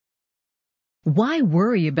Why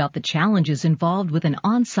worry about the challenges involved with an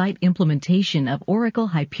on-site implementation of Oracle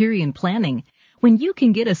Hyperion Planning when you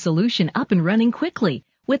can get a solution up and running quickly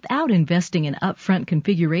without investing in upfront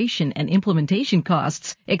configuration and implementation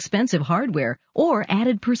costs, expensive hardware, or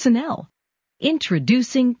added personnel?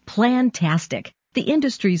 Introducing PLANtastic, the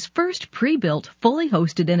industry's first pre-built, fully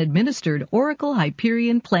hosted and administered Oracle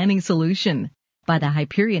Hyperion Planning solution by the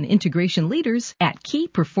Hyperion integration leaders at Key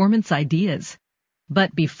Performance Ideas.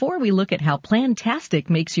 But before we look at how PLANtastic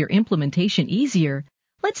makes your implementation easier,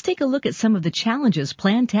 let's take a look at some of the challenges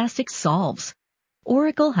PLANtastic solves.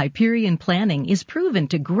 Oracle Hyperion Planning is proven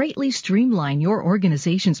to greatly streamline your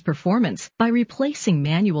organization's performance by replacing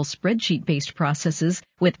manual spreadsheet-based processes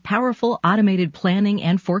with powerful automated planning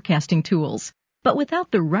and forecasting tools. But without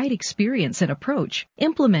the right experience and approach,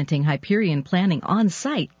 implementing Hyperion Planning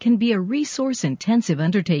on-site can be a resource-intensive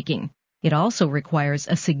undertaking. It also requires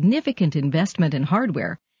a significant investment in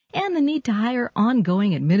hardware and the need to hire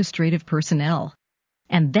ongoing administrative personnel.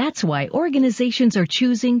 And that's why organizations are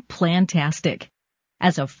choosing PLANtastic.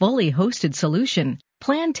 As a fully hosted solution,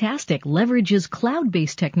 PLANtastic leverages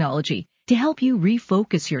cloud-based technology to help you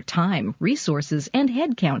refocus your time, resources, and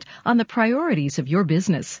headcount on the priorities of your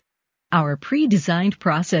business. Our pre-designed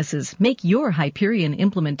processes make your Hyperion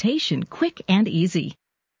implementation quick and easy.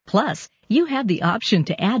 Plus, you have the option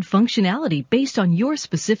to add functionality based on your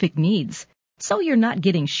specific needs, so you're not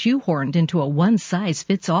getting shoehorned into a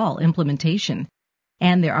one-size-fits-all implementation.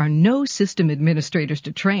 And there are no system administrators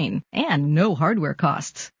to train and no hardware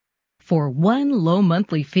costs. For one low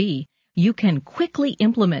monthly fee, you can quickly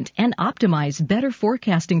implement and optimize better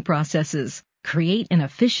forecasting processes, create an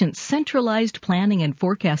efficient centralized planning and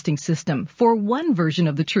forecasting system for one version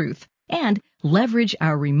of the truth, and leverage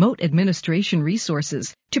our remote administration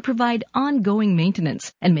resources to provide ongoing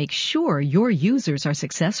maintenance and make sure your users are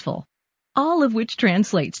successful. All of which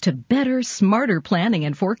translates to better, smarter planning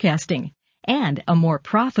and forecasting, and a more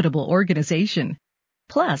profitable organization.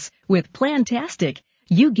 Plus, with PLANtastic,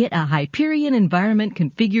 you get a Hyperion environment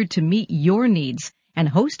configured to meet your needs and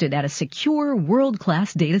hosted at a secure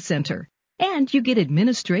world-class data center. And you get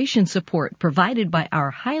administration support provided by our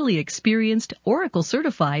highly experienced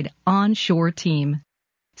Oracle-certified onshore team.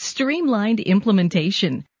 Streamlined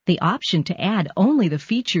implementation, the option to add only the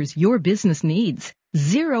features your business needs,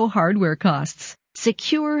 zero hardware costs,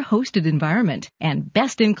 secure hosted environment, and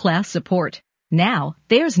best-in-class support. Now,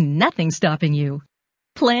 there's nothing stopping you.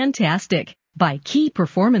 PLANtastic by Key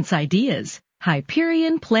Performance Ideas.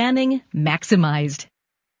 Hyperion Planning Maximized.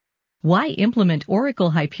 Why implement Oracle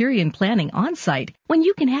Hyperion Planning on-site when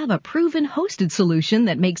you can have a proven hosted solution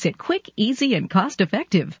that makes it quick, easy, and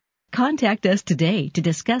cost-effective? Contact us today to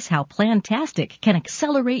discuss how PLANtastic can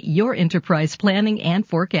accelerate your enterprise planning and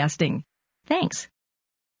forecasting. Thanks.